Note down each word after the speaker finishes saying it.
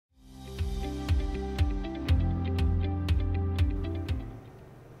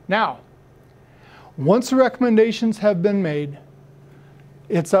Now, once the recommendations have been made,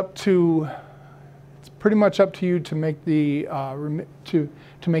 it's pretty much up to you to make the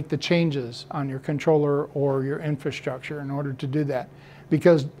make the changes on your controller or your infrastructure in order to do that,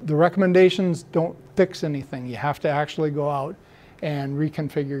 because the recommendations don't fix anything. You have to actually go out and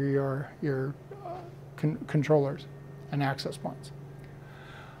reconfigure your controllers and access points.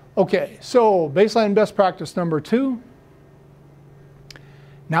 Okay, so baseline best practice number 2.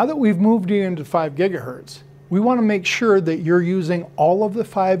 Now that we've moved you into 5 gigahertz, we want to make sure that you're using all of the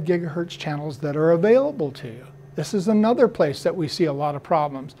 5 gigahertz channels that are available to you. This is another place that we see a lot of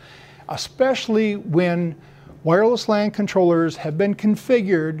problems, especially when wireless LAN controllers have been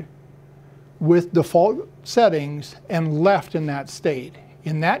configured with default settings and left in that state.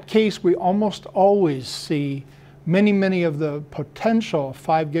 In that case, we almost always see many of the potential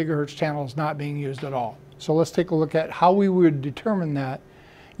 5 gigahertz channels not being used at all. So let's take a look at how we would determine that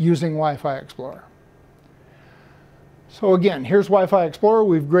using Wi-Fi Explorer. So again, here's Wi-Fi Explorer.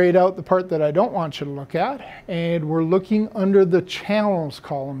 We've grayed out the part that I don't want you to look at, and we're looking under the channels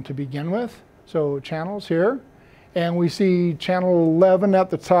column to begin with. So channels here, and we see channel 11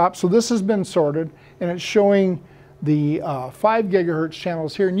 at the top. So this has been sorted, and it's showing the 5 gigahertz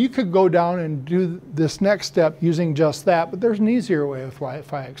channels here. And you could go down and do this next step using just that, but there's an easier way with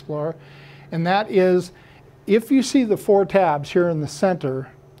Wi-Fi Explorer, and that is if you see the 4 tabs here in the center,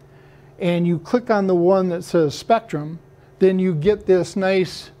 and you click on the one that says spectrum, then you get this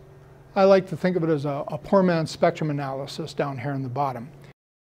nice, I like to think of it as a poor man's spectrum analysis down here in the bottom.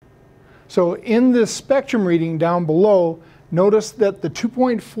 So in this spectrum reading down below, notice that the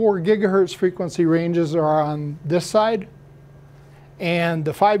 2.4 gigahertz frequency ranges are on this side, and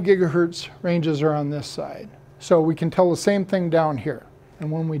the 5 gigahertz ranges are on this side. So we can tell the same thing down here.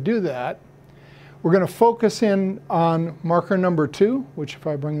 And when we do that, we're going to focus in on marker number 2, which if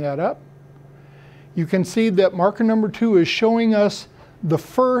I bring that up, you can see that marker number 2 is showing us the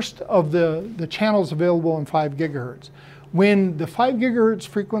first of the channels available in 5 gigahertz. When the 5 gigahertz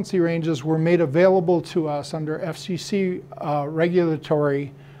frequency ranges were made available to us under FCC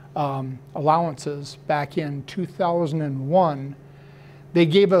regulatory allowances back in 2001, they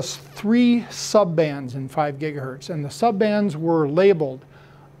gave us 3 subbands in 5 gigahertz, and the subbands were labeled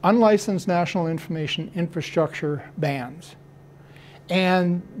unlicensed national information infrastructure bands.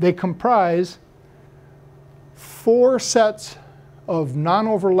 And they comprise 4 sets of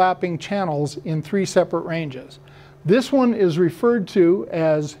non-overlapping channels in 3 separate ranges. This one is referred to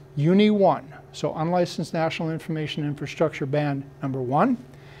as U-NII 1, so unlicensed national information infrastructure band number 1,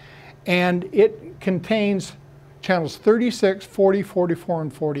 and it contains channels 36, 40, 44,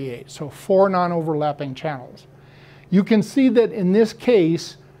 and 48, so 4 non-overlapping channels. You can see that in this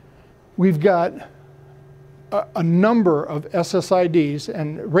case, we've got a number of SSIDs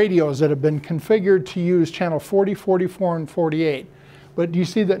and radios that have been configured to use channel 40, 44, and 48. But do you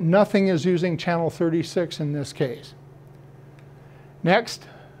see that nothing is using channel 36 in this case? Next,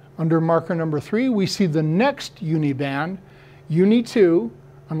 under marker number 3, we see the next U-NII band, U-NII 2,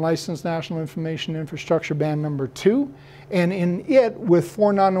 unlicensed national information infrastructure band number 2, and in it with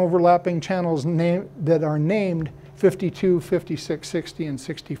 4 non-overlapping channels that are named 52, 56, 60, and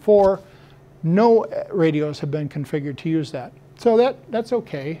 64. No radios have been configured to use that. So that's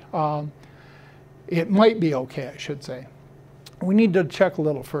okay. It might be okay, I should say. We need to check a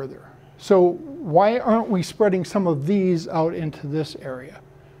little further. So why aren't we spreading some of these out into this area?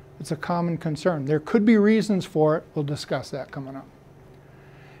 It's a common concern. There could be reasons for it. We'll discuss that coming up.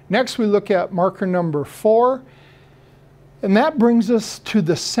 Next, we look at marker number 4. And that brings us to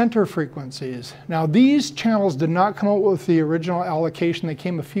the center frequencies. Now these channels did not come out with the original allocation. They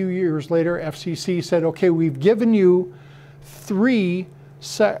came a few years later. FCC said, okay, we've given you 3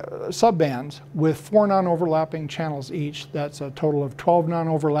 subbands with 4 non-overlapping channels each. That's a total of 12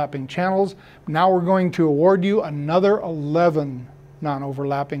 non-overlapping channels. Now we're going to award you another 11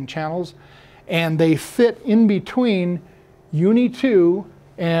 non-overlapping channels, and they fit in between U-NII 2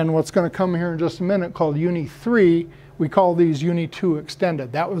 and what's going to come here in just a minute called U-NII 3. We call these U-NII 2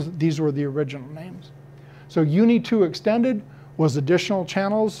 Extended. These were the original names. So U-NII 2 Extended was additional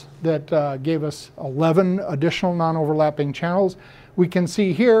channels that gave us 11 additional non-overlapping channels. We can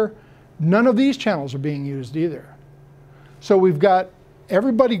see here, none of these channels are being used either. So we've got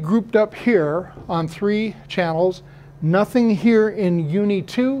everybody grouped up here on 3 channels, nothing here in U-NII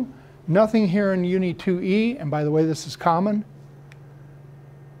 2, nothing here in U-NII 2E, and by the way, this is common.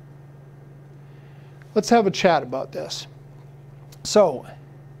 Let's have a chat about this. So,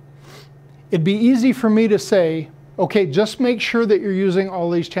 it'd be easy for me to say, okay, just make sure that you're using all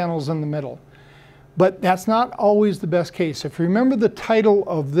these channels in the middle. But that's not always the best case. If you remember the title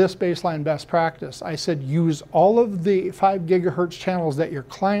of this baseline best practice, I said use all of the 5 gigahertz channels that your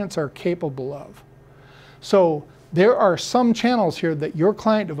clients are capable of. So there are some channels here that your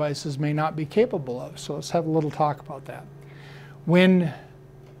client devices may not be capable of. So let's have a little talk about that. When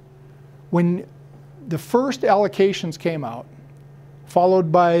the first allocations came out,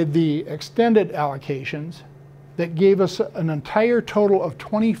 followed by the extended allocations, that gave us an entire total of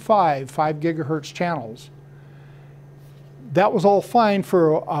 25 5 gigahertz channels. That was all fine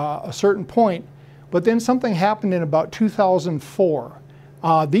for a certain point, but then something happened in about 2004.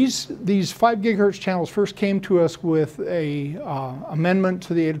 These 5 gigahertz channels first came to us with a amendment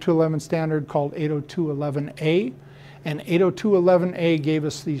to the 802.11 standard called 802.11a, and 802.11a gave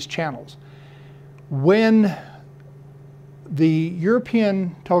us these channels. When the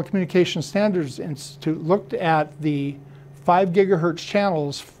European Telecommunication Standards Institute looked at the 5 gigahertz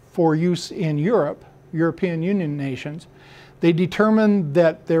channels for use in Europe, European Union nations, they determined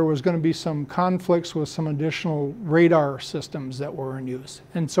that there was going to be some conflicts with some additional radar systems that were in use.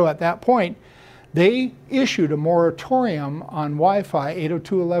 And so at that point, they issued a moratorium on Wi-Fi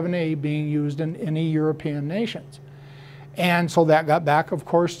 802.11a being used in any European nations. And so that got back, of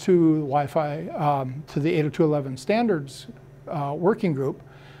course, to Wi-Fi, to the 802.11 standards working group,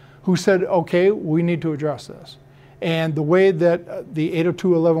 who said, okay, we need to address this. And the way that the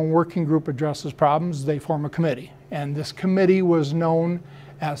 802.11 working group addresses problems, they form a committee. And this committee was known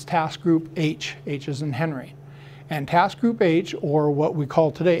as Task Group H, H as in Henry. And Task Group H, or what we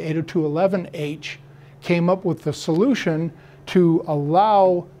call today 802.11h, came up with the solution to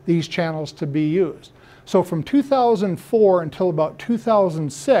allow these channels to be used. So from 2004 until about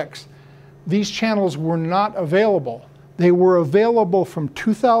 2006, these channels were not available. They were available from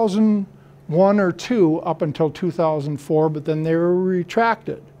 2001 or 2 up until 2004, but then they were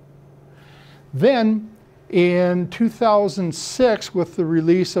retracted. Then in 2006, with the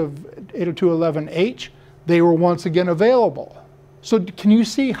release of 802.11h, they were once again available. So can you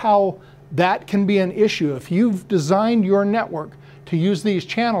see how that can be an issue? If you've designed your network to use these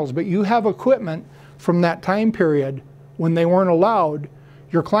channels, but you have equipment from that time period when they weren't allowed,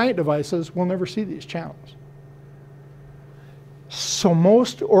 your client devices will never see these channels. So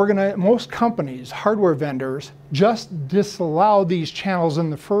most companies, hardware vendors, just disallow these channels in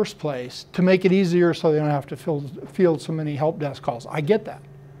the first place to make it easier so they don't have to field so many help desk calls. I get that.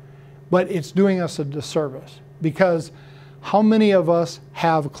 But it's doing us a disservice, because how many of us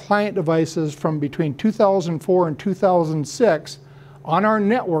have client devices from between 2004 and 2006 on our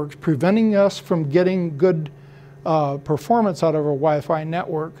networks, preventing us from getting good performance out of our Wi-Fi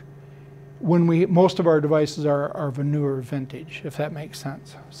network, when most of our devices are of a newer vintage, if that makes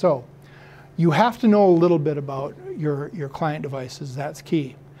sense. So you have to know a little bit about your client devices. That's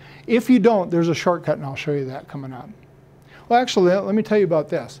key. If you don't, there's a shortcut, and I'll show you that coming up. Well, actually, let me tell you about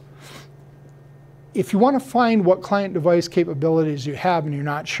this. If you want to find what client device capabilities you have and you're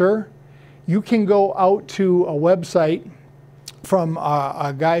not sure, you can go out to a website from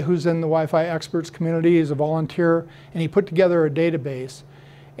a guy who's in the Wi-Fi experts community. He's a volunteer, and he put together a database.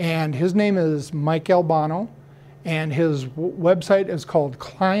 And his name is Mike Albano, and his website is called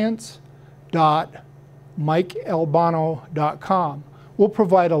clients.mikealbano.com. We'll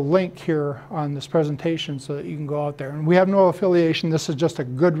provide a link here on this presentation so that you can go out there. And we have no affiliation. This is just a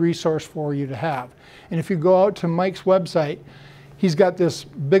good resource for you to have. And if you go out to Mike's website, he's got this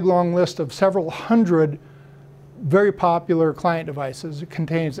big long list of several hundred very popular client devices. It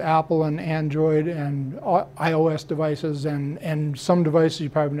contains Apple and Android and iOS devices, and some devices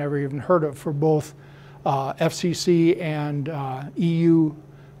you probably never even heard of, for both FCC and EU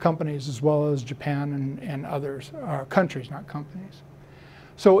companies, as well as Japan and others, countries, not companies.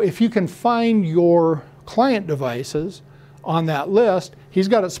 So if you can find your client devices on that list, he's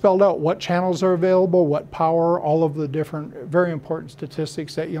got it spelled out what channels are available, what power, all of the different very important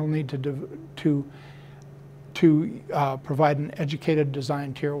statistics that you'll need to provide an educated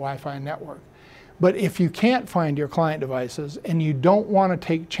design to your Wi-Fi network. But if you can't find your client devices and you don't want to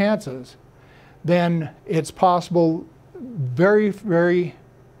take chances, then it's possible, very, very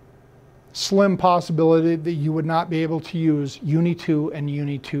slim possibility, that you would not be able to use U-NII and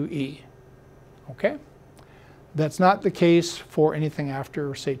U-NII-E. Okay? That's not the case for anything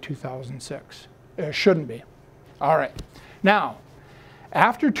after, say, 2006. It shouldn't be. All right. Now,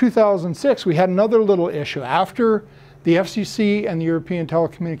 after 2006, we had another little issue. After the FCC and the European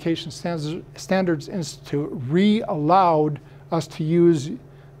Telecommunication Standards Institute re-allowed us to use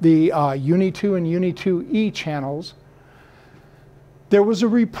the U-NII and U-NII-E channels, there was a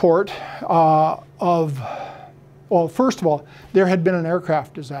report well, first of all, there had been an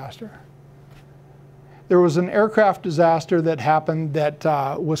aircraft disaster. there was an aircraft disaster that happened that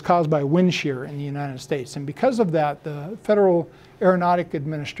was caused by wind shear in the United States. And because of that, the Federal Aeronautic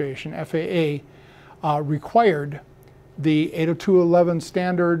Administration, FAA, required the 802.11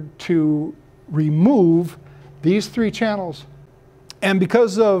 standard to remove these 3 channels. And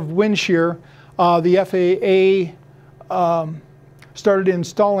because of wind shear, the FAA started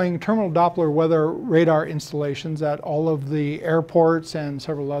installing terminal Doppler weather radar installations at all of the airports and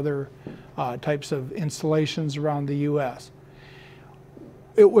several other types of installations around the US.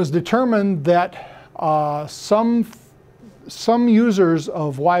 It was determined that some users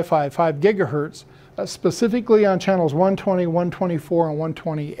of Wi-Fi 5 gigahertz, specifically on channels 120, 124, and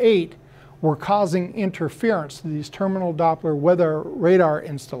 128, were causing interference to these terminal Doppler weather radar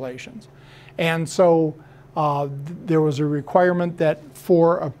installations. And so there was a requirement that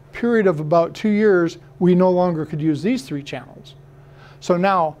for a period of about 2 years, we no longer could use these 3 channels. So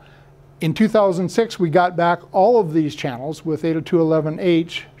now, in 2006, we got back all of these channels with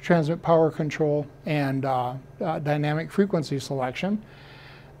 802.11h, transmit power control, and dynamic frequency selection.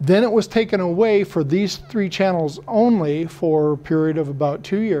 Then it was taken away for these 3 channels only for a period of about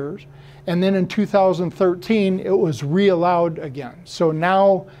 2 years. And then in 2013, it was re-allowed again. So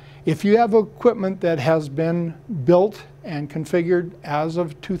now, if you have equipment that has been built and configured as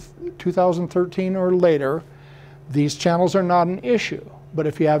of 2013 or later, these channels are not an issue. But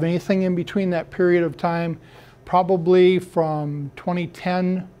if you have anything in between that period of time, probably from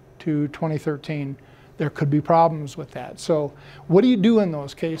 2010 to 2013, there could be problems with that. So what do you do in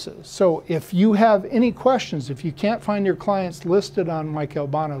those cases? So if you have any questions, if you can't find your clients listed on Mike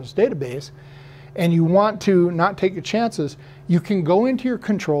Albano's database, and you want to not take your chances, you can go into your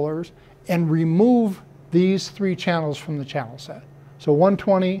controllers and remove these 3 channels from the channel set. So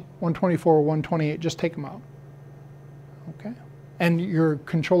 120, 124, 128, just take them out. Okay? And your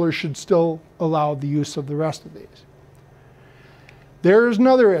controller should still allow the use of the rest of these. There's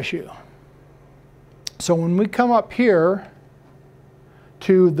another issue. So when we come up here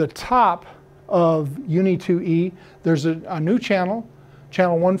to the top of U-NII, there's a new channel.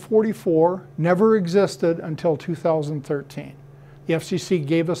 Channel 144 never existed until 2013. The FCC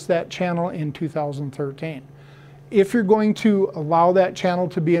gave us that channel in 2013. If you're going to allow that channel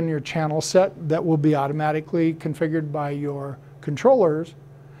to be in your channel set that will be automatically configured by your controllers,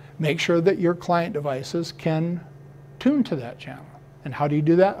 make sure that your client devices can tune to that channel. And how do you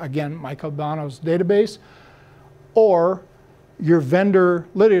do that? Again, Mike Albano's database, or your vendor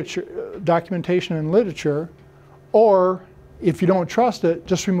literature, documentation and literature, or if you don't trust it,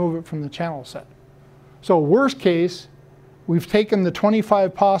 just remove it from the channel set. So worst case, we've taken the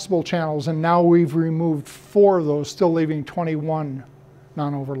 25 possible channels and now we've removed 4 of those, still leaving 21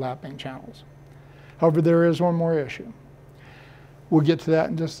 non-overlapping channels. However, there is one more issue. We'll get to that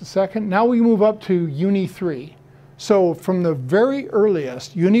in just a second. Now we move up to U-NII. So from the very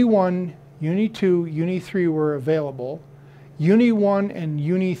earliest, U-NII 1, U-NII 2, U-NII 3 were available. U-NII 1 and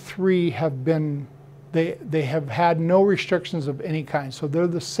U-NII 3 have been, they have had no restrictions of any kind. So they're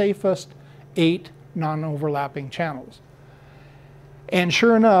the safest 8 non-overlapping channels. And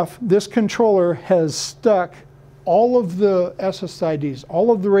sure enough, this controller has stuck all of the SSIDs,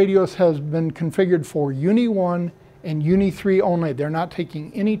 all of the radios has been configured for U-NII 1 and U-NII 3 only. They're not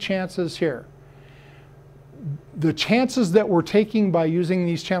taking any chances here. The chances that we're taking by using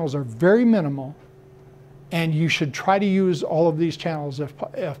these channels are very minimal, and you should try to use all of these channels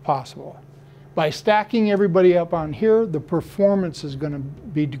if possible. By stacking everybody up on here, the performance is going to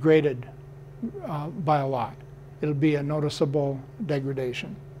be degraded by a lot. It'll be a noticeable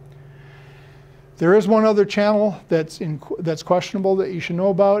degradation. There is one other channel that's questionable that you should know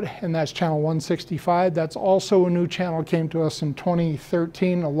about, and that's channel 165. That's also a new channel, came to us in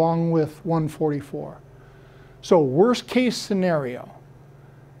 2013 along with 144. So worst case scenario,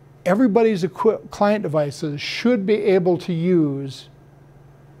 everybody's client devices should be able to use,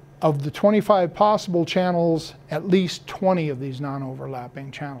 of the 25 possible channels, at least 20 of these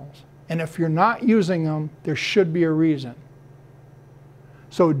non-overlapping channels. And if you're not using them, there should be a reason.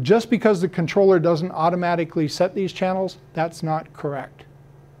 So just because the controller doesn't automatically set these channels, that's not correct.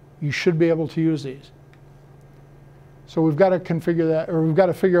 You should be able to use these. So we've got to configure that, or we've got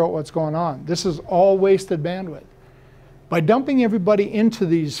to figure out what's going on. This is all wasted bandwidth. By dumping everybody into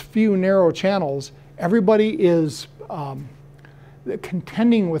these few narrow channels, everybody is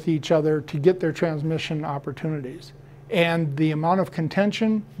contending with each other to get their transmission opportunities. And the amount of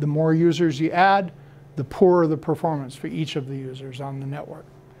contention, the more users you add, the poorer the performance for each of the users on the network.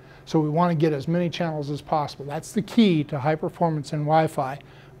 So we want to get as many channels as possible. That's the key to high performance in Wi-Fi.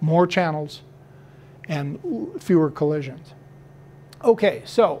 More channels and fewer collisions. Okay,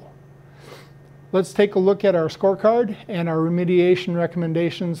 so Let's take a look at our scorecard and our remediation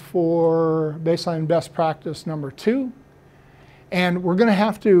recommendations for baseline best practice number 2. And we're going to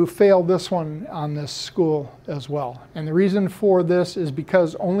have to fail this one on this school as well. And the reason for this is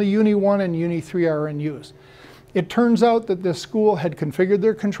because only U-NII and U-NII are in use. It turns out that this school had configured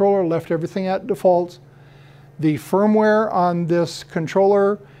their controller, left everything at default. The firmware on this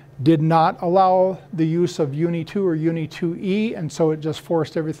controller did not allow the use of U-NII or U-NII, and so it just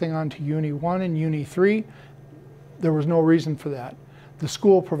forced everything onto U-NII and U-NII. There was no reason for that. The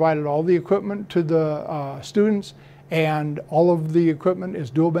school provided all the equipment to the students, and all of the equipment is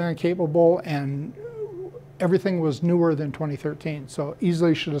dual band capable, and everything was newer than 2013, so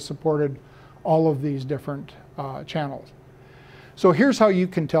easily should have supported all of these different channels. So here's how you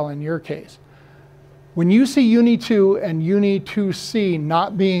can tell in your case. When you see U-NII and U-NII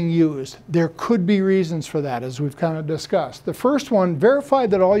not being used, there could be reasons for that, as we've kind of discussed. The first one, verify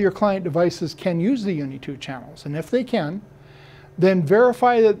that all your client devices can use the U-NII channels, and if they can, then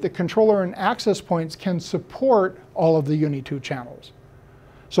verify that the controller and access points can support all of the U-NII channels.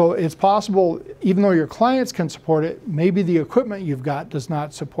 So it's possible, even though your clients can support it, maybe the equipment you've got does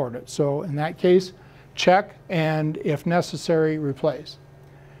not support it. So in that case, check, and if necessary, replace.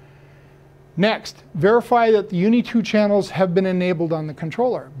 Next, verify that the U-NII channels have been enabled on the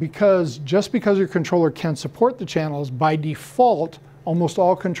controller, because just because your controller can support the channels, by default, almost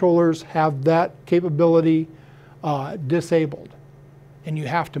all controllers have that capability disabled. And you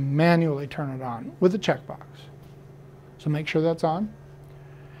have to manually turn it on with a checkbox. So make sure that's on.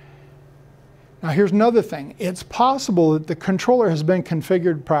 Now here's another thing. It's possible that the controller has been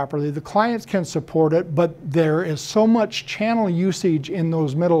configured properly, the clients can support it, but there is so much channel usage in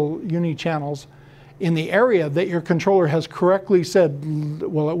those middle U-NII channels in the area that your controller has correctly said,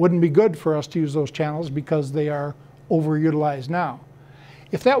 well, it wouldn't be good for us to use those channels because they are overutilized now.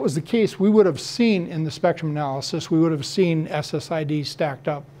 If that was the case, we would have seen in the spectrum analysis, we would have seen SSID stacked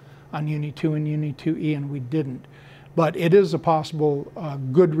up on U-NII and U-NII, and we didn't. But it is a possible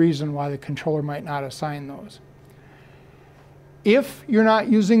good reason why the controller might not assign those. If you're not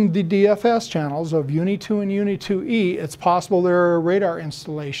using the DFS channels of U-NII and U-NII, it's possible there are radar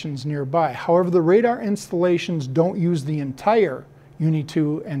installations nearby. However, the radar installations don't use the entire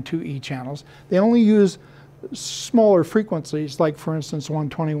U-NII and II-E channels. They only use smaller frequencies, like for instance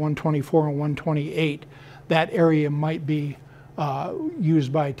 120, 124, and 128. That area might be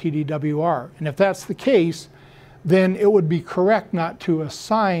used by TDWR. And if that's the case, then it would be correct not to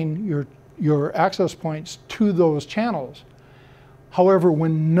assign your access points to those channels. However,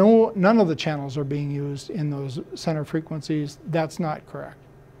 when none of the channels are being used in those center frequencies, that's not correct.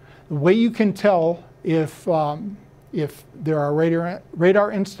 The way you can tell if there are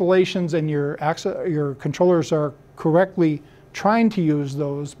radar installations and your controllers are correctly trying to use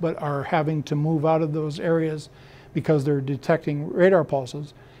those but are having to move out of those areas because they're detecting radar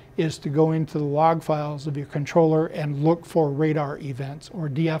pulses, is to go into the log files of your controller and look for radar events or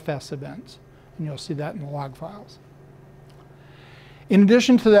DFS events. And you'll see that in the log files. In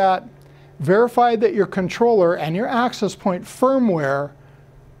addition to that, verify that your controller and your access point firmware,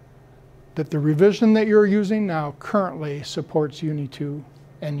 that the revision that you're using now currently supports U-NII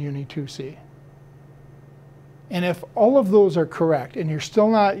and U-NII. And if all of those are correct and you're still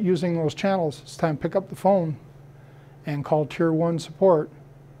not using those channels, it's time to pick up the phone and call Tier 1 support.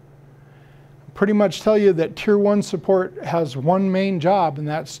 Pretty much tell you that Tier 1 support has one main job, and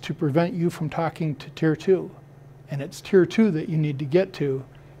that's to prevent you from talking to Tier 2. And it's Tier 2 that you need to get to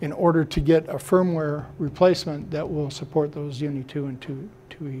in order to get a firmware replacement that will support those U-NII and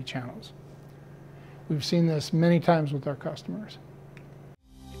II-E channels. We've seen this many times with our customers.